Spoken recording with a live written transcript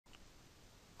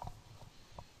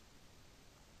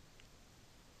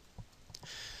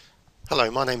Hello,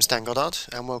 my name is Dan Goddard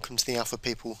and welcome to the Alpha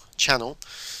People channel.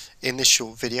 In this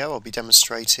short video I'll be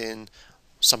demonstrating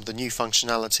some of the new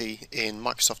functionality in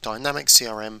Microsoft Dynamics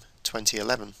CRM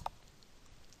 2011.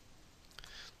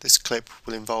 This clip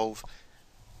will involve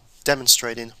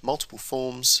demonstrating multiple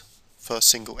forms for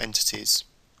single entities.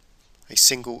 A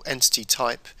single entity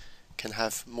type can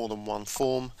have more than one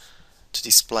form to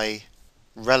display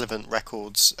relevant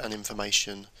records and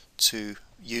information to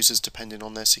users depending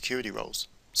on their security roles.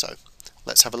 So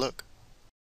let's have a look.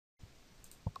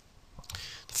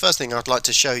 The first thing I'd like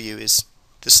to show you is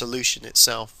the solution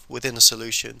itself. Within a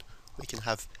solution we can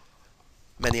have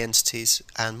many entities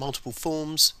and multiple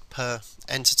forms per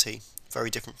entity, very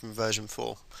different from version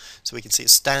 4. So we can see a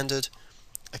standard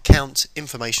account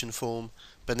information form.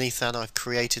 Beneath that I've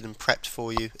created and prepped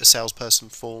for you a salesperson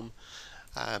form.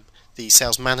 The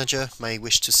sales manager may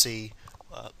wish to see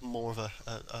more of a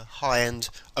high-end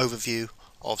overview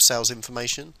of sales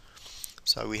information.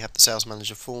 So we have the sales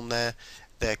manager form there.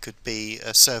 There could be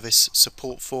a service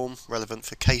support form relevant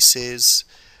for cases,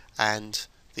 and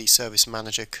the service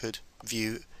manager could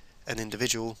view an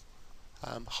individual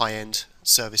high-end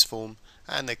service form,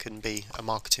 and there can be a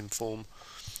marketing form.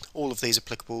 All of these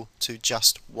applicable to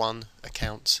just one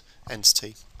account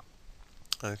entity.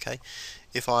 Okay,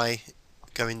 if I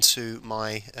go into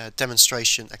my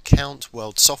demonstration account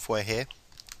world software here,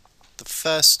 the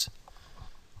first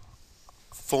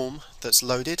form that's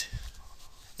loaded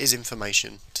is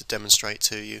information to demonstrate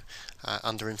to you.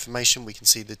 Under information we can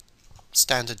see the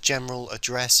standard general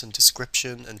address and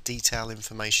description and detail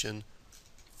information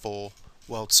for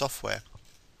world software.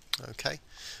 Okay,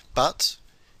 but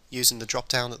using the drop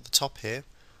down at the top here,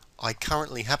 I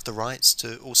currently have the rights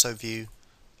to also view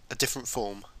a different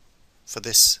form for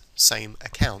this same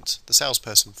account, the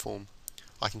salesperson form.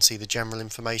 I can see the general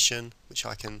information, which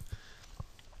I can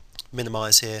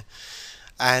minimize here,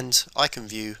 and I can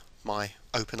view my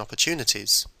open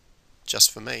opportunities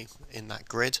just for me in that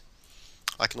grid.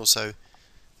 I can also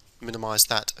minimize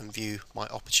that and view my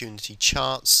opportunity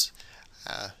charts,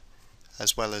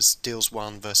 as well as deals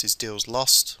won versus deals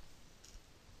lost,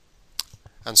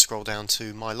 and scroll down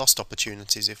to my lost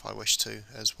opportunities if I wish to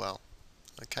as well.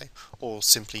 Okay, or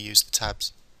simply use the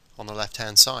tabs on the left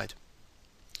hand side.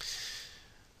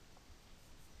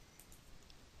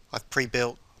 I've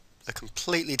pre-built a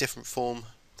completely different form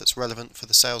that's relevant for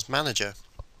the sales manager.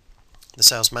 The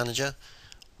sales manager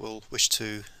will wish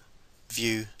to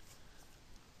view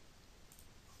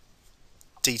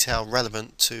detail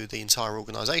relevant to the entire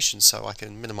organization, so I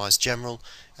can minimize general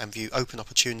and view open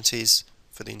opportunities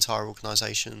for the entire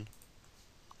organization.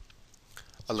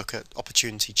 I look at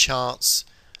opportunity charts,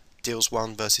 deals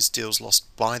won versus deals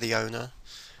lost by the owner,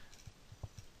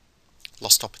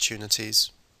 lost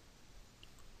opportunities,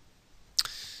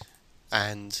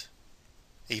 and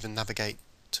even navigate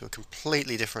to a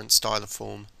completely different style of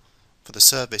form for the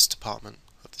service department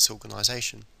of this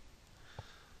organization.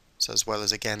 So as well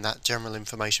as again that general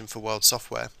information for world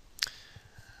software,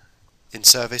 in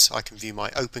service I can view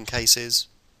my open cases,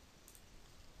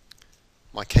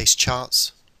 my case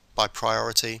charts by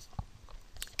priority,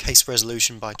 case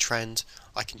resolution by trend.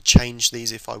 I can change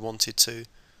these if I wanted to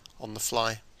on the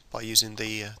fly by using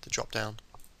the drop down.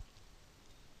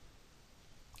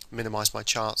 Minimize my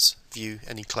charts, view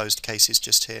any closed cases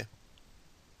just here.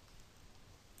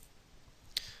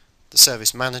 The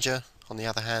service manager, on the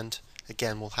other hand,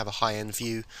 again will have a high-end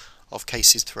view of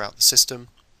cases throughout the system.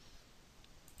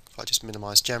 If I just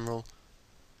minimize general,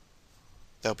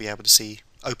 they'll be able to see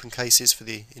open cases for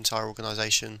the entire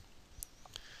organization,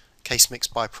 case mix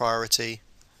by priority,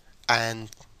 and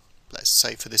let's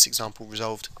say for this example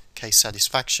resolved case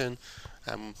satisfaction.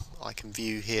 I can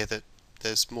view here that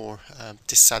there's more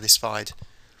dissatisfied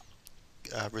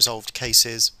resolved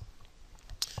cases,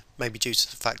 maybe due to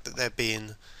the fact that they're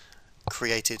being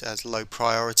created as low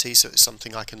priority, so it's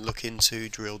something I can look into,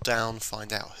 drill down,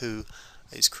 find out who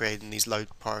is creating these low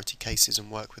priority cases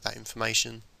and work with that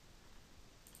information,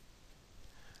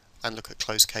 and look at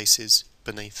closed cases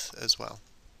beneath as well.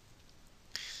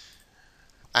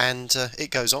 And it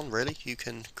goes on really. You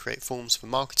can create forms for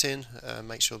marketing,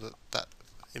 make sure that that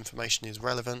information is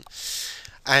relevant,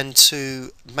 and to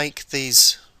make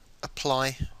these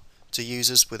apply to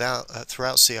users throughout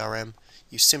CRM,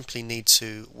 you simply need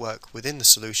to work within the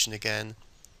solution again,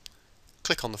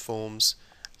 click on the forms,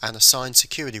 and assign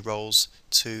security roles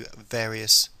to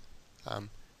various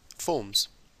forms.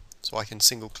 So I can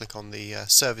single click on the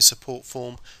service support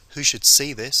form. Who should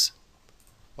see this?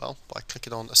 Well, by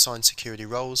clicking on assign security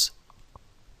roles,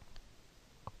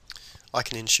 I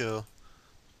can ensure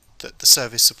that the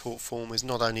service support form is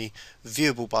not only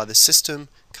viewable by the system,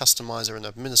 customizer and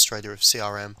administrator of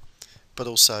CRM, but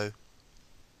also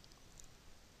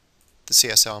the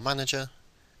CSR manager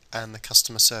and the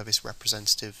customer service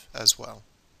representative as well.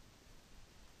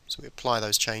 So we apply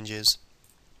those changes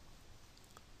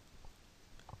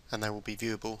and they will be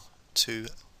viewable to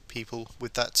people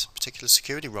with that particular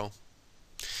security role.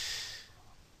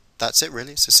 That's it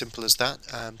really, it's as simple as that.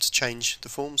 To change the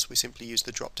forms we simply use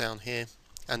the drop down here,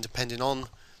 and depending on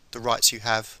the rights you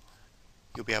have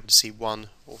you'll be able to see one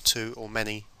or two or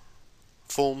many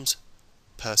forms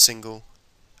per single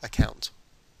account.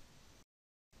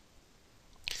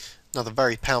 Another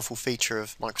very powerful feature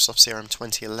of Microsoft CRM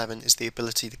 2011 is the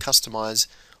ability to customize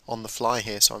on the fly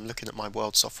here. So I'm looking at my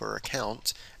World Software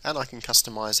account and I can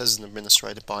customize as an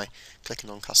administrator by clicking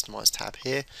on Customize tab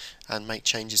here and make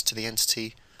changes to the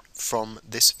entity from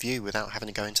this view without having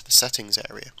to go into the settings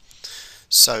area.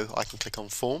 So I can click on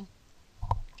Form.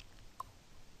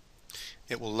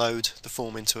 It will load the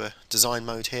form into a design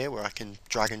mode here where I can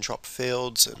drag and drop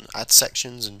fields and add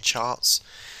sections and charts.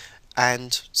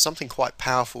 And something quite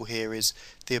powerful here is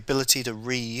the ability to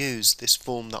reuse this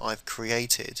form that I've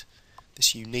created,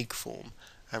 this unique form,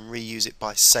 and reuse it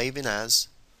by saving as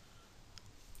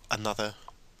another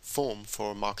form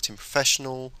for a marketing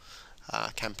professional,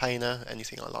 campaigner,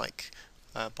 anything I like,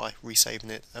 by resaving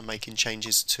it and making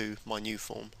changes to my new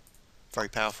form. Very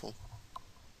powerful.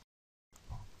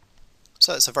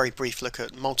 So that's a very brief look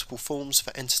at multiple forms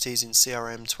for entities in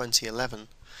CRM 2011.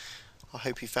 I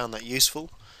hope you found that useful.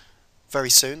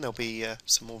 Very soon there'll be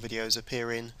some more videos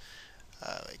appearing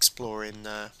exploring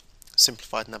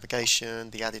simplified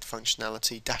navigation, the added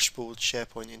functionality, dashboard,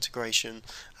 SharePoint integration,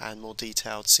 and more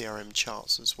detailed CRM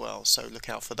charts as well. So look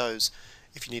out for those.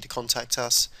 If you need to contact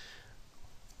us,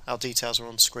 our details are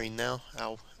on screen now.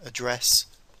 Our address,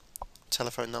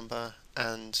 telephone number,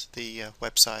 and the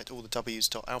website, all the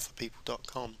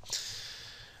w's.alphapeople.com.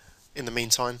 In the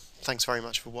meantime, thanks very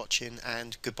much for watching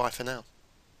and goodbye for now.